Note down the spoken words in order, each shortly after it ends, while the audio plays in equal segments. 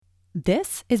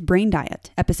This is Brain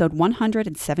Diet, episode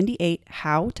 178,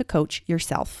 How to Coach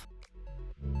Yourself.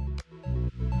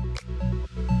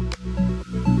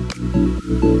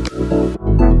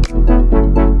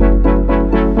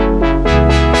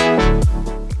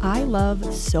 I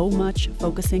love so much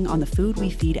focusing on the food we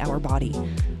feed our body,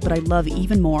 but I love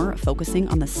even more focusing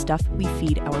on the stuff we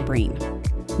feed our brain.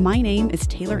 My name is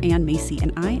Taylor Ann Macy,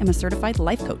 and I am a certified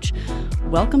life coach.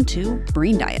 Welcome to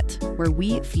Brain Diet, where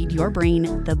we feed your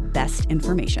brain the best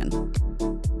information.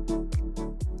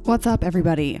 What's up,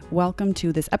 everybody? Welcome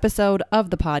to this episode of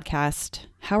the podcast.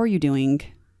 How are you doing?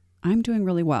 I'm doing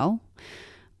really well.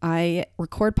 I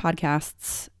record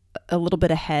podcasts a little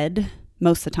bit ahead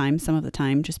most of the time, some of the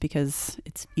time, just because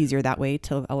it's easier that way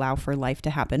to allow for life to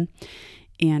happen.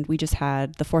 And we just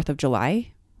had the 4th of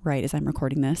July, right as I'm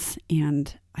recording this,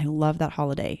 and I love that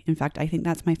holiday. In fact, I think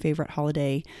that's my favorite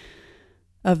holiday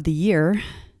of the year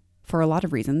for a lot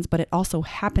of reasons, but it also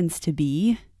happens to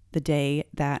be the day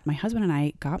that my husband and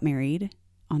I got married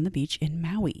on the beach in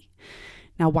Maui.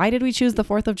 Now, why did we choose the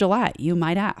 4th of July, you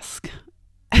might ask?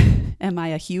 Am I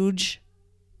a huge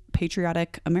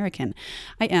patriotic American?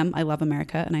 I am. I love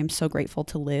America, and I'm so grateful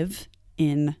to live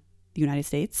in the United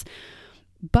States.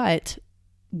 But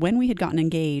when we had gotten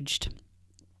engaged,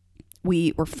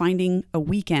 we were finding a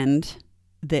weekend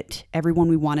that everyone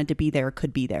we wanted to be there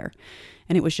could be there.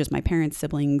 And it was just my parents'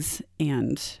 siblings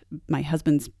and my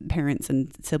husband's parents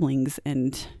and siblings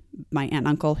and my aunt and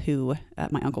uncle who,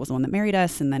 my uncle was the one that married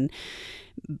us. And then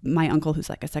my uncle who's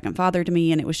like a second father to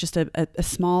me. And it was just a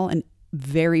small and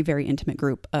very, very intimate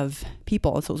group of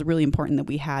people. So it was really important that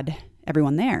we had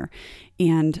everyone there.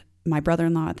 And my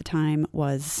brother-in-law at the time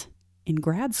was in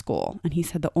grad school. And he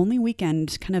said the only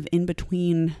weekend kind of in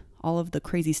between all of the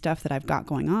crazy stuff that I've got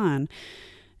going on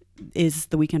is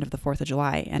the weekend of the 4th of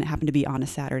July. And it happened to be on a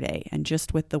Saturday. And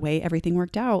just with the way everything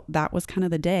worked out, that was kind of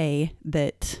the day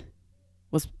that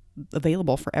was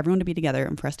available for everyone to be together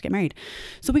and for us to get married.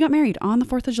 So we got married on the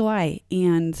 4th of July,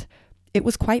 and it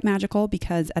was quite magical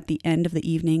because at the end of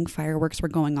the evening, fireworks were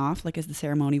going off, like as the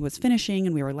ceremony was finishing,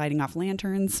 and we were lighting off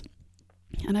lanterns.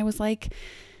 And I was like,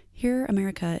 here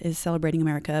America is celebrating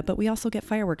America, but we also get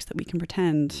fireworks that we can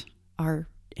pretend are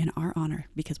in our honor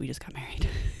because we just got married.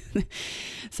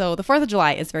 So the 4th of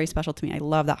July is very special to me. I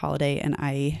love that holiday, and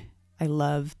I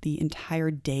love the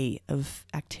entire day of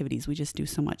activities. We just do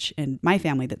so much in my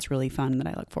family that's really fun that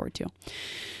I look forward to.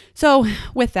 So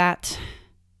with that,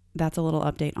 that's a little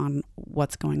update on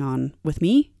what's going on with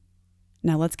me.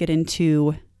 Now let's get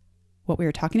into what we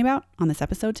were talking about on this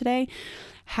episode today,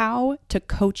 how to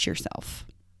coach yourself.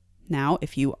 Now,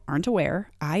 if you aren't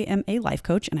aware, I am a life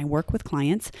coach and I work with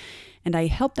clients and I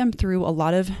help them through a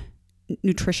lot of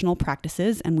nutritional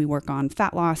practices, and we work on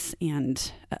fat loss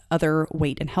and other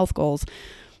weight and health goals.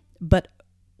 But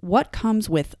what comes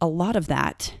with a lot of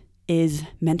that is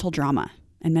mental drama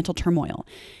and mental turmoil.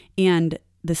 And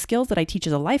the skills that I teach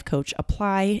as a life coach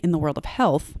apply in the world of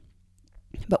health.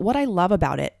 But what I love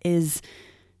about it is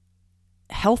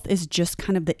health is just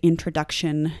kind of the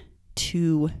introduction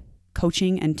to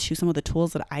coaching and to some of the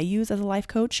tools that I use as a life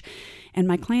coach. And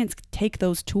my clients take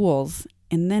those tools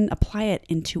and then apply it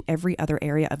into every other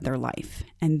area of their life.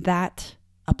 And that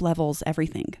uplevels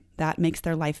everything. That makes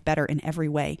their life better in every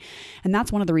way. And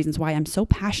that's one of the reasons why I'm so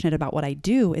passionate about what I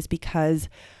do, is because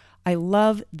I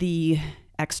love the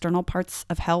external parts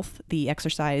of health, the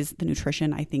exercise, the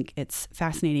nutrition. I think it's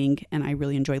fascinating and I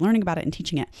really enjoy learning about it and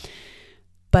teaching it.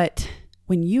 But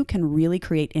when you can really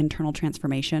create internal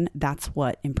transformation, that's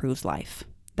what improves life.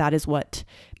 That is what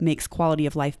makes quality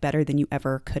of life better than you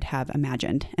ever could have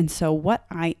imagined. And so what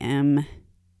I am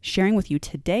sharing with you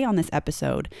today on this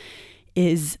episode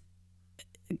is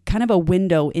kind of a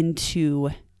window into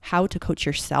how to coach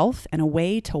yourself and a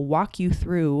way to walk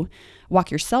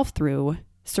yourself through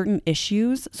certain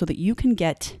issues so that you can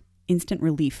get instant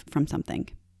relief from something.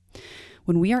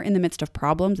 When we are in the midst of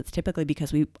problems, it's typically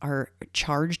because we are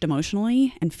charged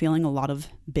emotionally and feeling a lot of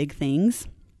big things.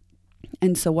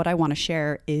 And so what I want to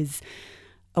share is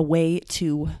a way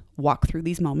to walk through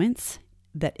these moments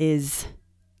that is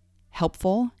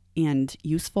helpful and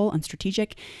useful and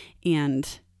strategic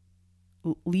and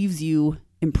leaves you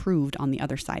improved on the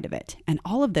other side of it. And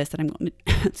all of this that I'm going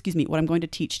to, what I'm going to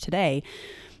teach today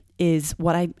is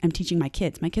what I am teaching my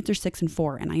kids. My kids are 6 and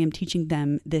 4, and I am teaching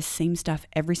them this same stuff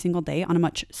every single day on a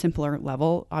much simpler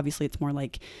level. Obviously, it's more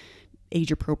like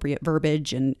age-appropriate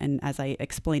verbiage, and as I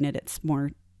explain it, it's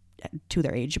more to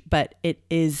their age, but it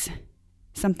is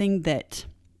something that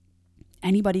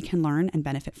anybody can learn and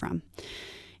benefit from.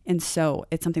 And so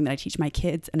it's something that I teach my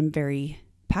kids and I'm very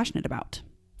passionate about.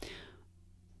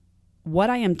 what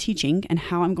I am teaching and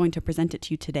how I'm going to present it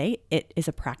to you today, it is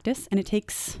a practice and it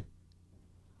takes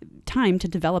time to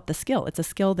develop the skill. It's a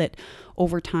skill that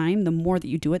over time, the more that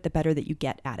you do it, the better that you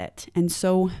get at it. And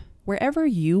so wherever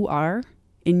you are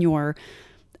in your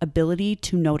ability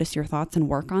to notice your thoughts and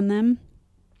work on them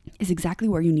is exactly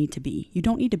where you need to be. You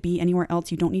don't need to be anywhere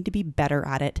else. You don't need to be better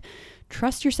at it.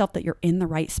 Trust yourself that you're in the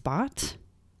right spot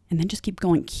and then just keep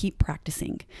going, keep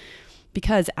practicing.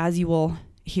 Because as you will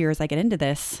hear as I get into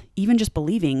this, even just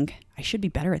believing I should be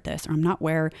better at this or I'm not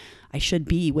where I should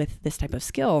be with this type of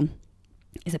skill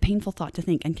is a painful thought to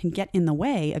think and can get in the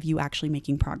way of you actually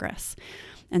making progress.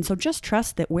 And so just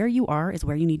trust that where you are is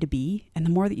where you need to be. And the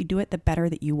more that you do it, the better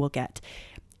that you will get.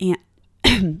 And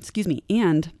excuse me.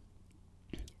 And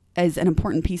as an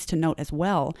important piece to note as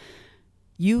well,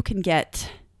 you can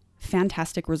get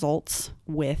fantastic results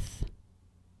with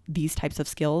these types of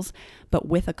skills, but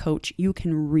with a coach, you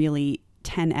can really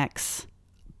 10x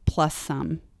plus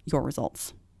some your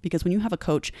results. Because when you have a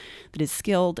coach that is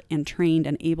skilled and trained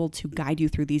and able to guide you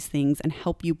through these things and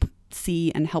help you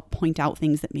see and help point out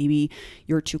things that maybe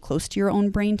you're too close to your own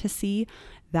brain to see,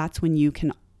 that's when you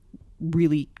can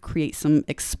really create some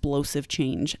explosive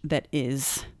change that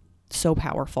is so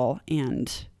powerful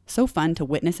and so fun to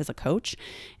witness as a coach,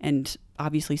 and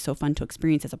obviously so fun to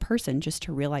experience as a person, just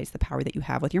to realize the power that you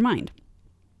have with your mind.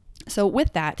 So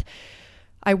with that,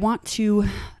 I want to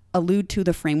allude to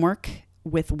the framework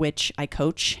with which I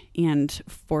coach. And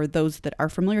for those that are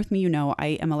familiar with me, you know, I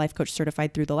am a life coach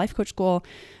certified through the Life Coach School,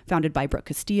 founded by Brooke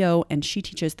Castillo, and she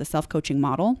teaches the self-coaching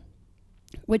model,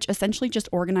 which essentially just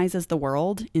organizes the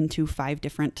world into 5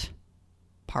 different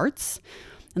parts.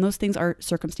 And those things are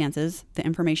circumstances, the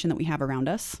information that we have around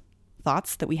us,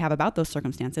 thoughts that we have about those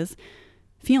circumstances,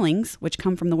 feelings, which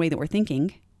come from the way that we're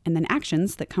thinking, and then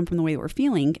actions that come from the way that we're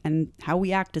feeling, and how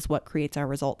we act is what creates our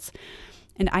results.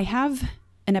 And I have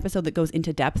an episode that goes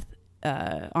into depth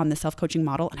on the self-coaching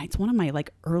model, and it's one of my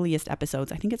earliest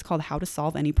episodes. I think it's called How to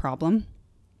Solve Any Problem,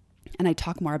 and I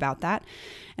talk more about that.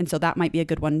 And so that might be a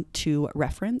good one to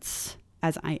reference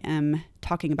as I am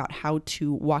talking about how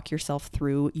to walk yourself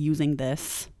through using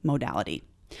this modality.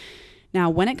 Now,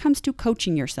 when it comes to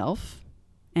coaching yourself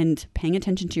and paying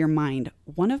attention to your mind,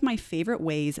 one of my favorite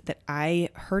ways that I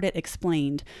heard it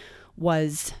explained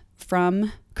was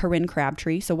from Corinne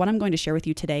Crabtree. So what I'm going to share with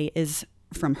you today is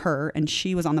from her, and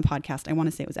she was on the podcast. I want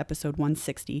to say it was episode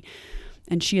 160.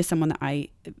 And she is someone that I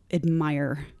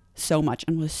admire so much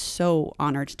and was so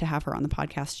honored to have her on the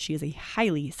podcast. She is a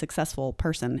highly successful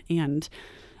person, and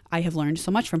I have learned so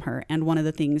much from her. And one of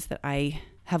the things that I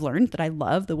have learned that I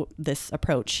love this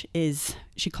approach is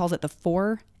she calls it the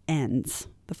 4 N's,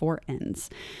 the 4 N's.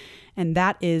 And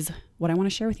that is what I want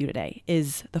to share with you today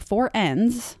is the 4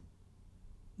 N's,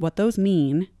 what those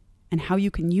mean, and how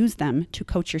you can use them to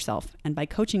coach yourself. And by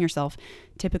coaching yourself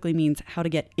typically means how to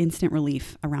get instant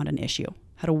relief around an issue,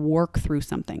 how to work through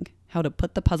something, how to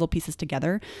put the puzzle pieces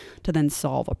together to then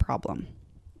solve a problem.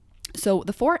 So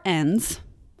the 4 N's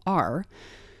are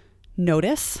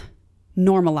notice,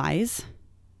 normalize,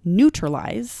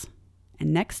 neutralize,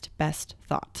 and next best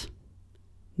thought.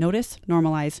 Notice,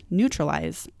 normalize,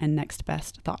 neutralize, and next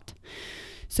best thought.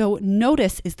 So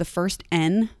notice is the first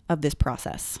N of this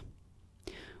process.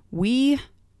 We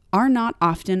are not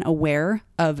often aware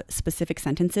of specific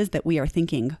sentences that we are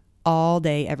thinking all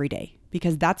day, every day,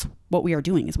 because that's what we are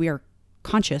doing is we are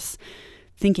conscious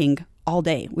thinking all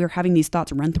day. We're having these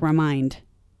thoughts run through our mind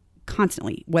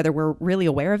constantly, whether we're really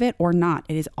aware of it or not.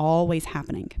 It is always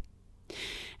happening.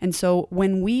 And so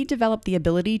when we develop the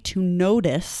ability to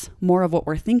notice more of what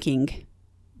we're thinking,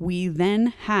 we then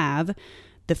have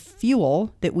the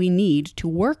fuel that we need to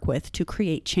work with to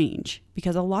create change.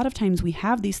 Because a lot of times we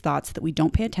have these thoughts that we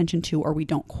don't pay attention to or we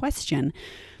don't question,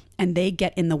 and they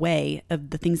get in the way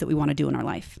of the things that we want to do in our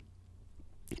life.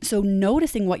 So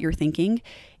noticing what you're thinking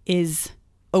is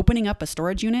opening up a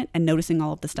storage unit and noticing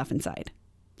all of the stuff inside.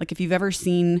 Like if you've ever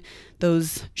seen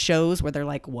those shows where they're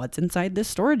like, what's inside this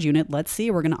storage unit? Let's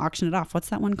see, we're going to auction it off. What's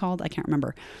that one called? I can't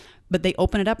remember. But they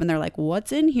open it up and they're like,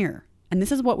 what's in here? And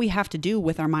this is what we have to do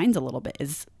with our minds a little bit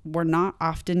is we're not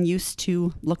often used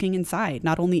to looking inside,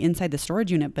 not only inside the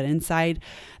storage unit, but inside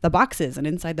the boxes and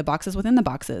inside the boxes within the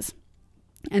boxes.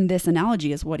 And this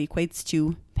analogy is what equates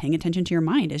to paying attention to your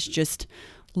mind, is just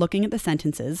looking at the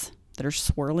sentences that are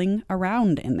swirling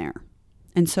around in there.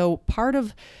 And so part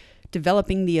of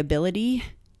developing the ability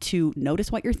to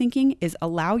notice what you're thinking is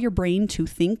allow your brain to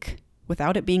think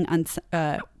without it being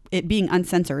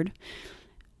uncensored,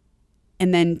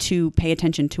 and then to pay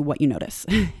attention to what you notice.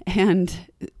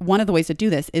 And one of the ways to do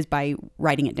this is by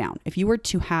writing it down. If you were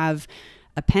to have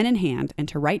a pen in hand and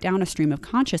to write down a stream of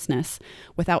consciousness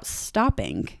without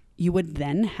stopping, you would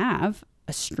then have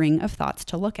a string of thoughts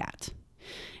to look at.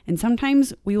 And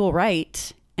sometimes we will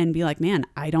write and be like, man,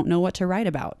 I don't know what to write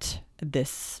about.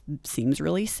 This seems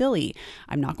really silly.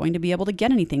 I'm not going to be able to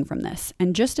get anything from this.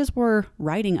 And just as we're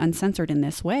writing uncensored in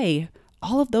this way,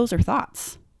 all of those are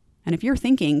thoughts. And if you're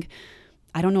thinking,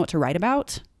 I don't know what to write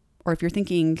about, or if you're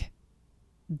thinking,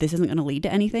 this isn't going to lead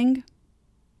to anything,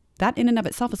 that in and of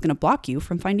itself is going to block you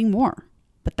from finding more.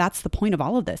 But that's the point of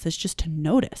all of this, is just to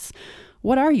notice.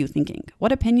 What are you thinking?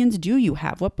 What opinions do you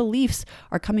have? What beliefs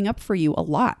are coming up for you a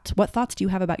lot? What thoughts do you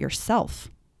have about yourself?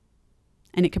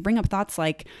 And it could bring up thoughts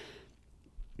like,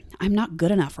 I'm not good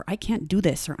enough, or I can't do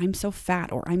this, or I'm so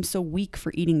fat, or I'm so weak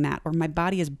for eating that, or my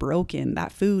body is broken,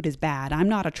 that food is bad, I'm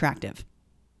not attractive.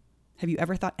 Have you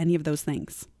ever thought any of those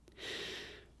things?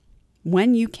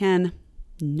 When you can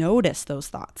notice those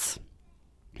thoughts,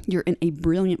 you're in a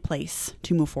brilliant place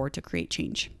to move forward to create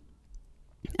change.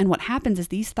 And what happens is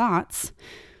these thoughts,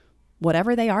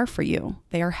 whatever they are for you,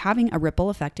 they are having a ripple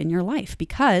effect in your life.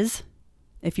 Because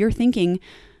if you're thinking,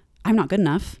 I'm not good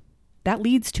enough, that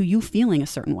leads to you feeling a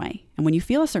certain way. And when you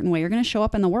feel a certain way, you're going to show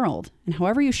up in the world. And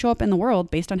however you show up in the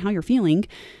world based on how you're feeling,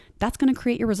 that's going to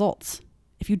create your results.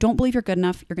 If you don't believe you're good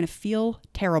enough, you're going to feel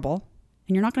terrible,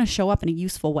 and you're not going to show up in a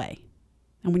useful way.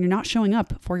 And when you're not showing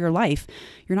up for your life,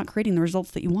 you're not creating the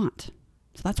results that you want.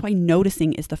 So that's why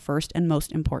noticing is the first and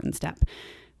most important step.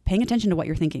 Paying attention to what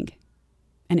you're thinking.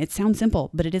 And it sounds simple,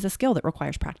 but it is a skill that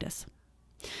requires practice.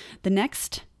 The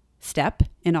next step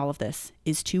in all of this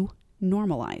is to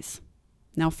normalize.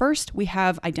 Now, first, we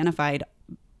have identified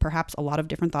perhaps a lot of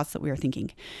different thoughts that we are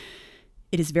thinking.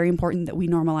 It is very important that we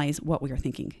normalize what we are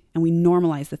thinking, and we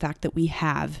normalize the fact that we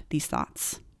have these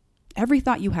thoughts. Every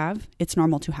thought you have, it's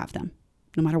normal to have them,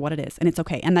 no matter what it is, and it's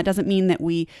okay. And that doesn't mean that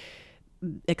we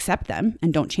accept them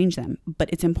and don't change them, but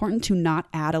it's important to not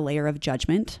add a layer of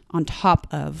judgment on top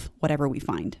of whatever we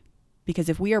find. Because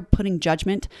if we are putting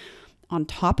judgment on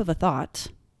top of a thought,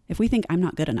 if we think I'm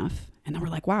not good enough, and then we're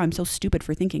like, wow, I'm so stupid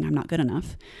for thinking I'm not good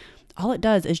enough, all it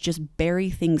does is just bury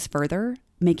things further,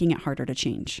 making it harder to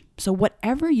change. So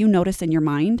whatever you notice in your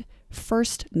mind,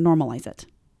 first normalize it.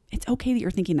 It's okay that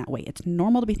you're thinking that way. It's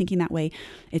normal to be thinking that way.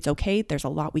 It's okay. There's a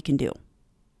lot we can do.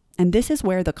 And this is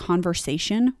where the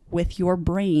conversation with your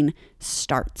brain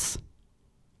starts.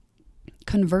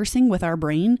 Conversing with our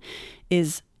brain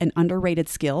is an underrated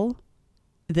skill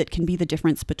that can be the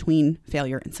difference between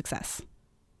failure and success.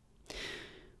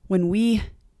 When we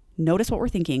notice what we're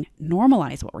thinking,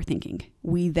 normalize what we're thinking,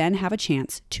 we then have a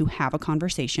chance to have a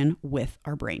conversation with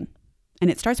our brain.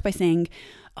 And it starts by saying,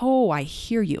 oh, I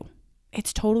hear you.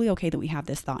 It's totally okay that we have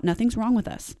this thought. Nothing's wrong with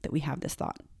us that we have this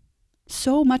thought.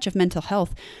 So much of mental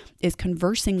health is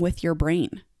conversing with your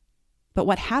brain. But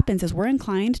what happens is we're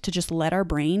inclined to just let our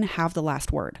brain have the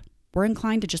last word. We're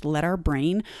inclined to just let our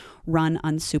brain run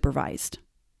unsupervised.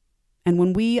 And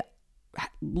when we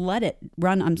let it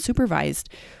run unsupervised,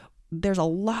 there's a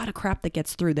lot of crap that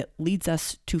gets through that leads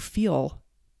us to feel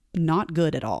not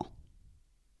good at all.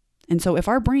 And so if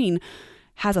our brain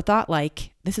has a thought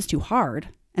like, this is too hard,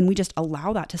 and we just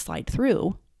allow that to slide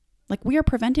through, like we are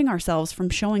preventing ourselves from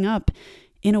showing up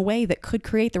in a way that could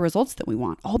create the results that we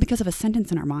want, all because of a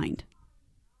sentence in our mind.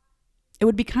 It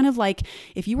would be kind of like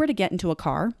if you were to get into a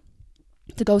car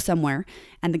to go somewhere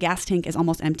and the gas tank is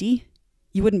almost empty,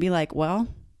 you wouldn't be like, well,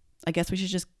 I guess we should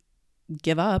just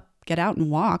give up, get out and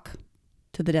walk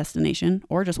to the destination,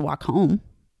 or just walk home.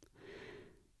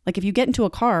 Like if you get into a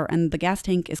car and the gas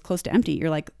tank is close to empty, you're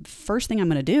like, first thing I'm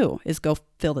going to do is go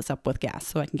fill this up with gas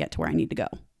so I can get to where I need to go.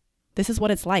 This is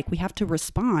what it's like. We have to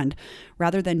respond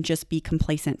rather than just be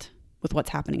complacent with what's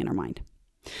happening in our mind.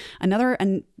 Another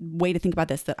way to think about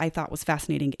this that I thought was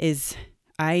fascinating is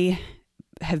I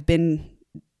have been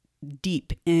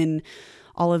deep in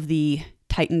all of the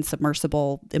Titan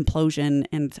submersible implosion,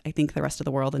 and I think the rest of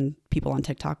the world and people on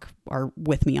TikTok are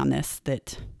with me on this,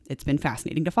 that it's been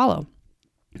fascinating to follow.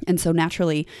 And so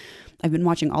naturally, I've been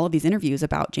watching all of these interviews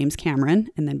about James Cameron,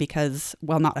 and then because,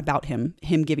 well, not about him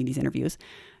giving these interviews.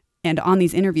 And on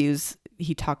these interviews,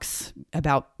 he talks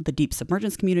about the deep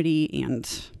submergence community and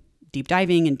deep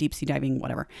diving and deep sea diving,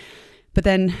 whatever. But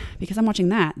then because I'm watching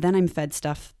that, then I'm fed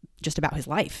stuff just about his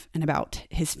life and about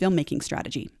his filmmaking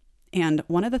strategy. And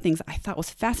one of the things I thought was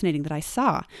fascinating that I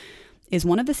saw is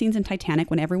one of the scenes in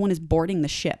Titanic when everyone is boarding the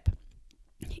ship.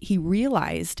 He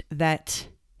realized that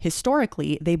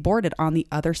historically they boarded on the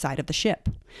other side of the ship.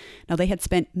 Now they had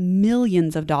spent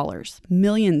millions of dollars,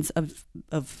 millions of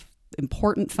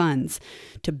important funds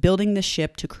to building the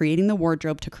ship, to creating the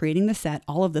wardrobe, to creating the set,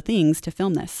 all of the things to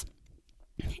film this.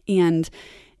 And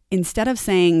instead of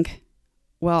saying,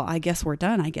 well, I guess we're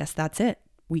done, I guess that's it,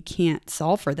 we can't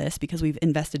solve for this because we've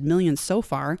invested millions so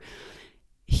far.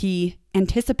 He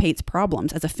anticipates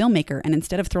problems as a filmmaker, and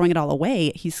instead of throwing it all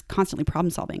away, he's constantly problem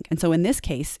solving. And so in this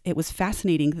case, it was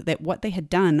fascinating that what they had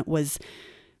done was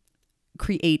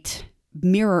create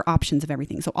mirror options of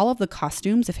everything. So all of the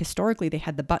costumes, if historically they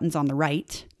had the buttons on the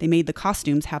right, they made the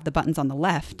costumes have the buttons on the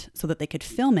left so that they could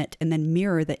film it and then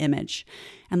mirror the image.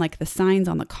 And like the signs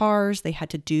on the cars, they had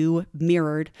to do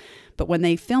mirrored. But when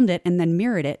they filmed it and then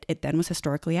mirrored it, it then was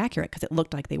historically accurate because it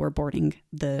looked like they were boarding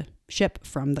the ship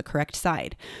from the correct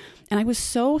side. And I was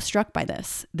so struck by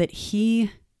this, that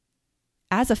he,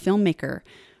 as a filmmaker,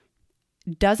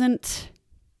 isn't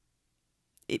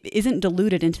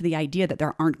deluded into the idea that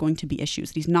there aren't going to be issues,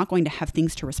 that he's not going to have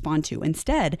things to respond to.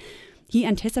 Instead, he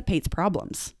anticipates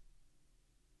problems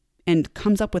and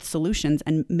comes up with solutions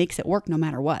and makes it work no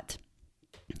matter what.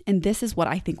 And this is what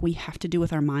I think we have to do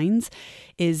with our minds,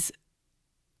 is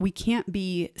we can't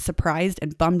be surprised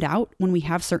and bummed out when we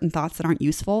have certain thoughts that aren't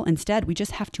useful. Instead, we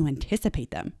just have to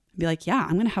anticipate them. Be like, yeah,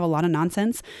 I'm going to have a lot of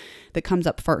nonsense that comes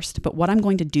up first, but what I'm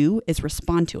going to do is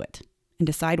respond to it and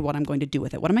decide what I'm going to do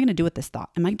with it. What am I going to do with this thought?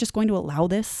 Am I just going to allow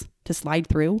this to slide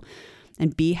through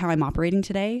and be how I'm operating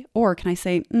today? Or can I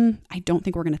say, I don't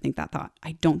think we're going to think that thought.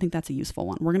 I don't think that's a useful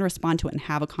one. We're going to respond to it and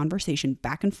have a conversation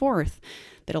back and forth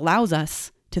that allows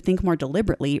us to think more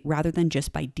deliberately rather than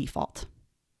just by default.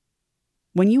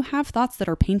 When you have thoughts that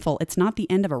are painful, it's not the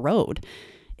end of a road.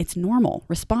 It's normal.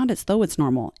 Respond as though it's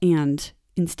normal, and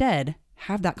instead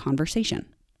have that conversation.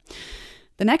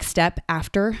 The next step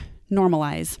after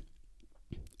normalize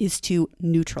is to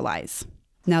neutralize.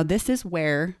 Now, this is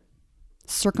where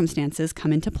circumstances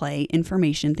come into play,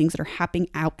 information, things that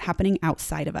are happening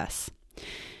outside of us.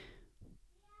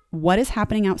 What is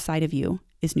happening outside of you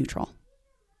is neutral.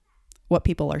 What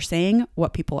people are saying,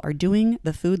 what people are doing,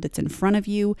 the food that's in front of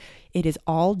you, it is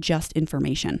all just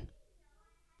information.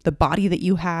 The body that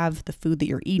you have, the food that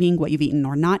you're eating, what you've eaten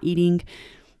or not eating,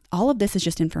 all of this is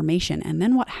just information. And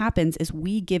then what happens is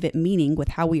we give it meaning with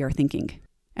how we are thinking.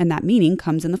 And that meaning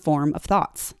comes in the form of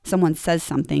thoughts. Someone says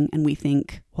something and we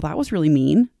think, well, that was really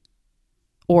mean.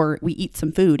 Or we eat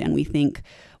some food and we think,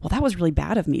 well, that was really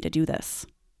bad of me to do this.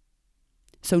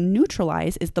 So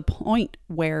neutralize is the point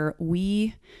where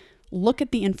we look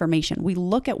at the information. We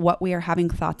look at what we are having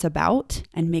thoughts about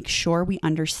and make sure we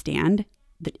understand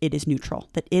that it is neutral,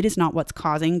 that it is not what's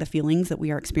causing the feelings that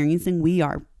we are experiencing. We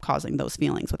are causing those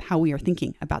feelings with how we are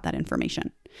thinking about that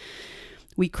information.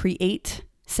 We create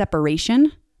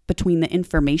separation between the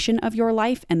information of your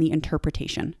life and the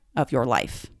interpretation of your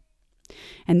life.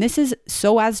 And this is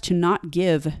so as to not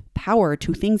give power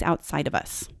to things outside of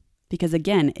us. Because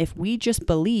again, if we just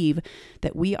believe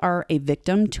that we are a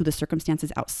victim to the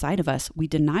circumstances outside of us, we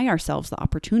deny ourselves the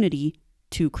opportunity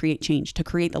to create change, to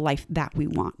create the life that we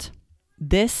want.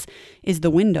 This is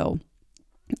the window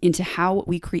into how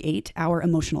we create our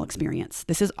emotional experience.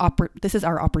 This is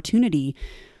our opportunity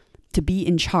to be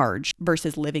in charge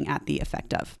versus living at the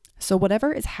effect of. So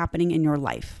whatever is happening in your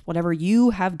life, whatever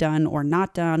you have done or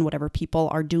not done, whatever people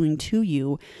are doing to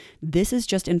you, this is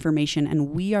just information, and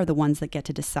we are the ones that get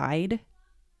to decide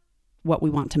what we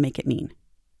want to make it mean.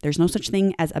 There's no such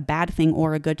thing as a bad thing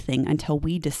or a good thing until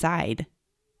we decide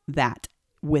that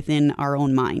within our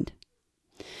own mind.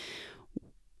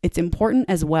 It's important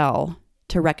as well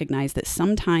to recognize that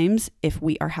sometimes if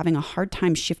we are having a hard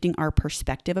time shifting our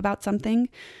perspective about something,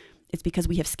 it's because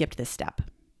we have skipped this step.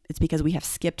 It's because we have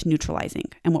skipped neutralizing.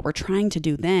 And what we're trying to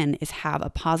do then is have a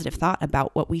positive thought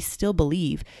about what we still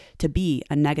believe to be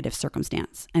a negative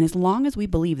circumstance. And as long as we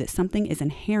believe that something is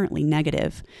inherently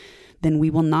negative, then we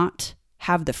will not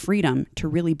have the freedom to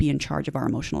really be in charge of our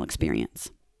emotional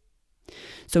experience.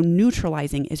 So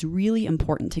neutralizing is really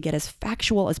important to get as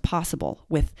factual as possible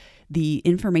with the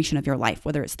information of your life,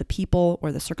 whether it's the people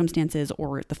or the circumstances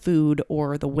or the food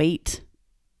or the weight.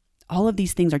 All of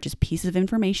these things are just pieces of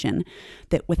information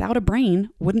that without a brain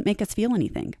wouldn't make us feel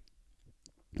anything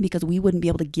because we wouldn't be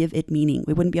able to give it meaning.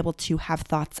 We wouldn't be able to have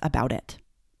thoughts about it.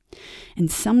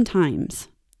 And sometimes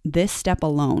this step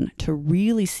alone, to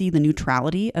really see the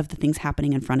neutrality of the things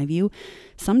happening in front of you,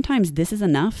 sometimes this is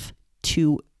enough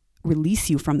to release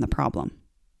you from the problem.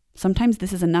 Sometimes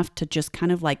this is enough to just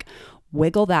kind of like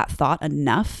wiggle that thought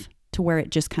enough to where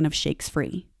it just kind of shakes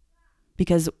free.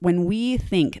 Because when we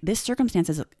think this circumstance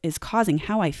is causing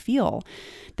how I feel,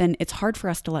 then it's hard for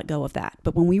us to let go of that.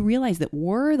 But when we realize that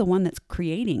we're the one that's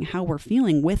creating how we're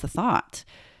feeling with a thought,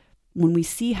 when we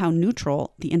see how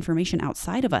neutral the information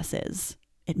outside of us is,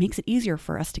 it makes it easier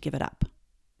for us to give it up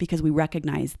because we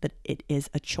recognize that it is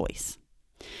a choice.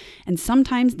 And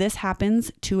sometimes this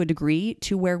happens to a degree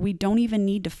to where we don't even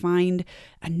need to find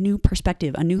a new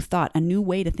perspective, a new thought, a new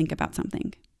way to think about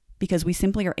something, because we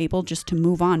simply are able just to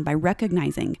move on by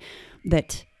recognizing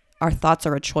that our thoughts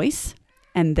are a choice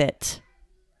and that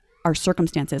our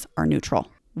circumstances are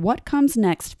neutral. What comes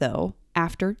next, though,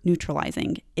 after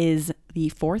neutralizing is the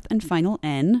fourth and final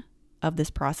N of this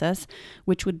process,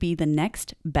 which would be the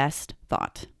next best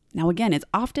thought. Now, again, it's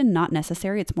often not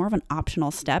necessary. It's more of an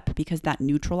optional step because that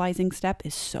neutralizing step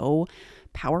is so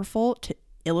powerful to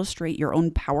illustrate your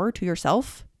own power to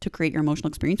yourself to create your emotional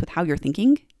experience with how you're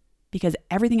thinking, because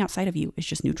everything outside of you is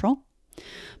just neutral.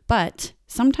 But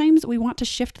sometimes we want to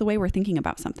shift the way we're thinking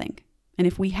about something. And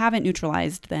if we haven't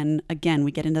neutralized, then again,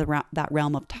 we get into that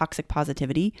realm of toxic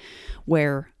positivity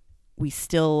where we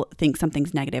still think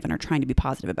something's negative and are trying to be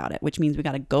positive about it, which means we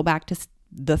got to go back to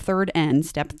the third N,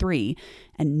 step 3,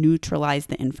 and neutralize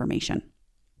the information.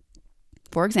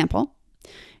 For example,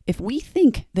 if we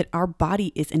think that our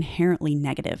body is inherently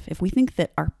negative, if we think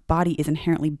that our body is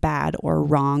inherently bad or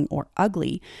wrong or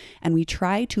ugly, and we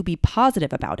try to be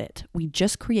positive about it, we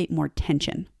just create more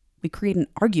tension. We create an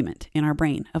argument in our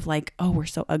brain of like, oh, we're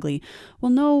so ugly.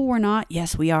 Well, no, we're not.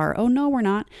 Yes, we are. Oh, no, we're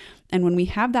not. And when we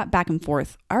have that back and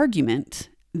forth argument,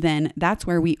 then that's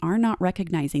where we are not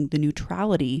recognizing the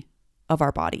neutrality of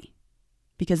our body.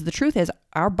 Because the truth is,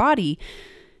 our body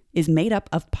is made up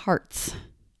of parts,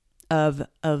 of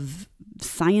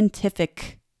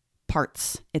scientific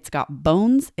parts. It's got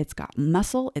bones, it's got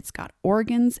muscle, it's got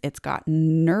organs, it's got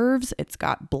nerves, it's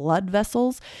got blood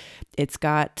vessels, it's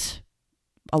got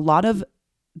a lot of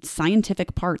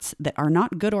scientific parts that are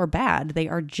not good or bad. They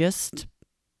are just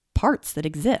parts that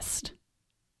exist.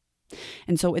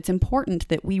 And so it's important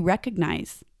that we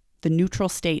recognize the neutral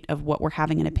state of what we're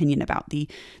having an opinion about, the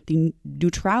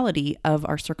neutrality of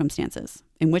our circumstances,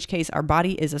 in which case our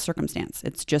body is a circumstance.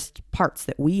 It's just parts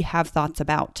that we have thoughts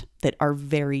about that are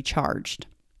very charged.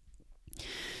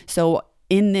 So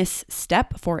in this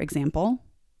step, for example,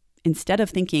 instead of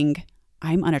thinking,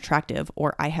 I'm unattractive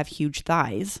or I have huge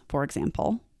thighs, for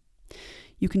example,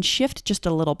 you can shift just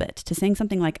a little bit to saying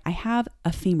something like, I have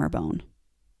a femur bone,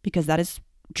 because that is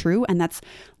true and that's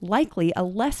likely a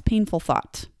less painful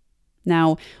thought.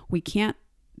 Now,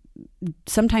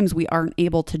 sometimes we aren't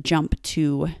able to jump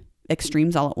to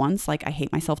extremes all at once, like I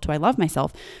hate myself to I love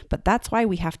myself, but that's why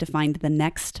we have to find the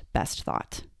next best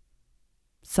thought.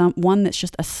 One that's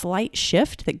just a slight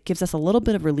shift that gives us a little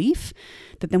bit of relief,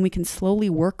 that then we can slowly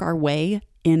work our way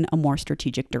in a more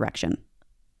strategic direction.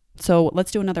 So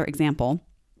let's do another example.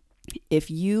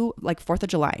 If you, like 4th of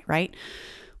July, right?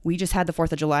 We just had the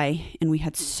 4th of July and we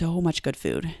had so much good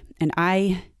food and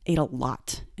I ate a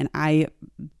lot and I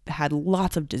had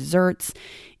lots of desserts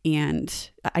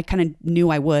and I kind of knew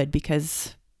I would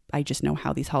because I just know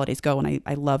how these holidays go and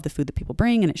I love the food that people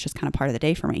bring and it's just kind of part of the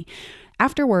day for me.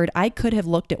 Afterward, I could have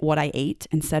looked at what I ate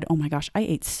and said, oh my gosh, I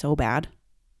ate so bad.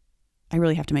 I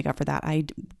really have to make up for that. I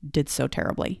did so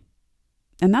terribly.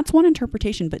 And that's one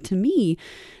interpretation, but to me,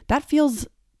 that feels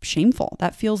shameful.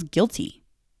 That feels guilty.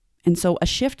 And so a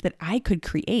shift that I could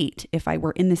create if I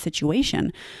were in this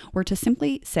situation were to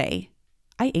simply say,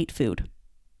 I ate food.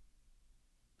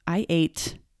 I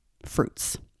ate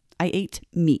fruits. I ate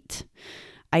meat.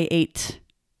 I ate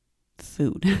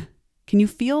food. Can you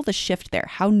feel the shift there?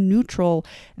 How neutral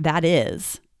that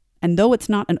is. And though it's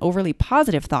not an overly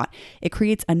positive thought, it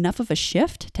creates enough of a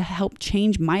shift to help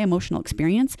change my emotional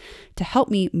experience, to help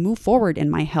me move forward in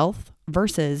my health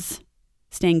versus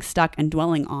staying stuck and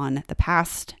dwelling on the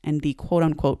past and the quote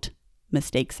unquote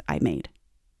mistakes I made.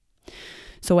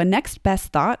 So a next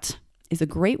best thought is a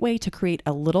great way to create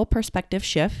a little perspective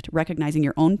shift, recognizing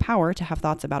your own power to have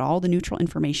thoughts about all the neutral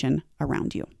information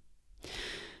around you.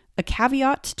 A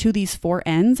caveat to these 4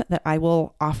 N's that I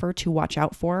will offer to watch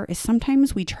out for is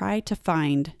sometimes we try to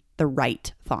find the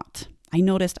right thought. I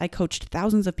noticed I coached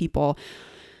thousands of people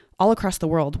all across the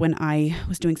world when I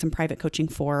was doing some private coaching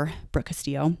for Brooke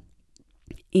Castillo.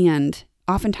 And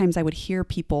oftentimes I would hear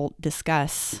people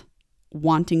discuss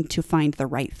wanting to find the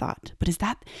right thought. But is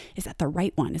that the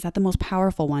right one? Is that the most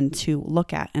powerful one to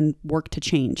look at and work to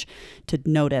change, to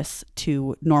notice,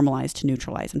 to normalize, to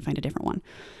neutralize, and find a different one?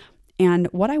 And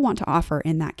what I want to offer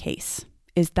in that case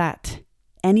is that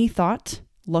any thought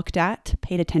looked at,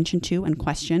 paid attention to, and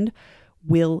questioned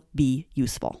will be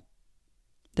useful.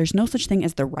 There's no such thing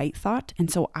as the right thought. And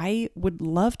so I would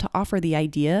love to offer the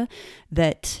idea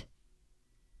that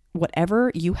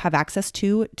whatever you have access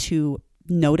to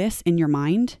notice in your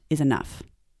mind is enough.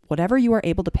 Whatever you are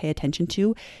able to pay attention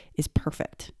to is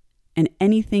perfect. And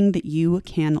anything that you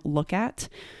can look at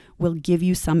will give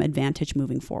you some advantage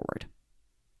moving forward.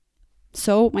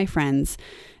 So, my friends,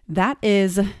 that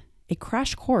is a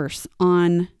crash course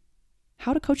on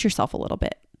how to coach yourself a little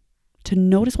bit, to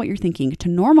notice what you're thinking, to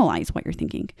normalize what you're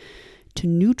thinking, to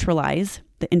neutralize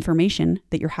the information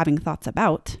that you're having thoughts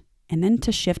about, and then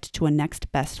to shift to a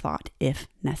next best thought if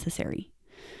necessary.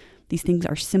 These things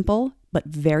are simple, but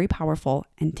very powerful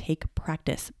and take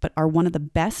practice, but are one of the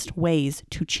best ways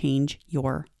to change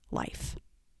your life.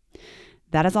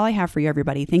 That is all I have for you,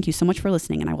 everybody. Thank you so much for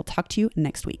listening, and I will talk to you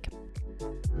next week.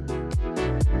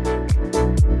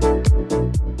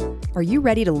 Are you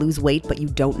ready to lose weight, but you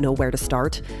don't know where to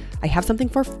start? I have something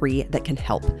for free that can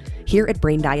help. Here at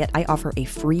Brain Diet, I offer a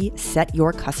free Set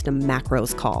Your Custom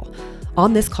Macros call.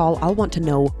 On this call, I'll want to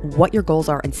know what your goals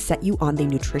are and set you on the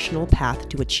nutritional path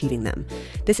to achieving them.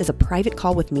 This is a private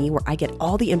call with me where I get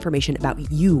all the information about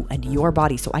you and your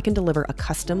body so I can deliver a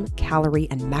custom calorie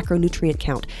and macronutrient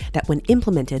count that, when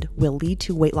implemented, will lead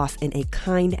to weight loss in a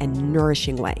kind and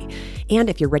nourishing way. And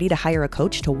if you're ready to hire a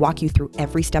coach to walk you through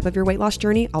every step of your weight loss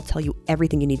journey, I'll tell you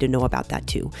everything you need to know about that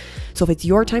too. So if it's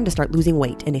your time to start losing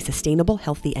weight in a sustainable,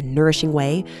 healthy, and nourishing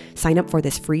way, sign up for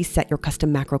this free Set Your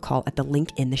Custom Macro call at the link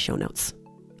in the show notes.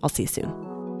 I'll see you soon.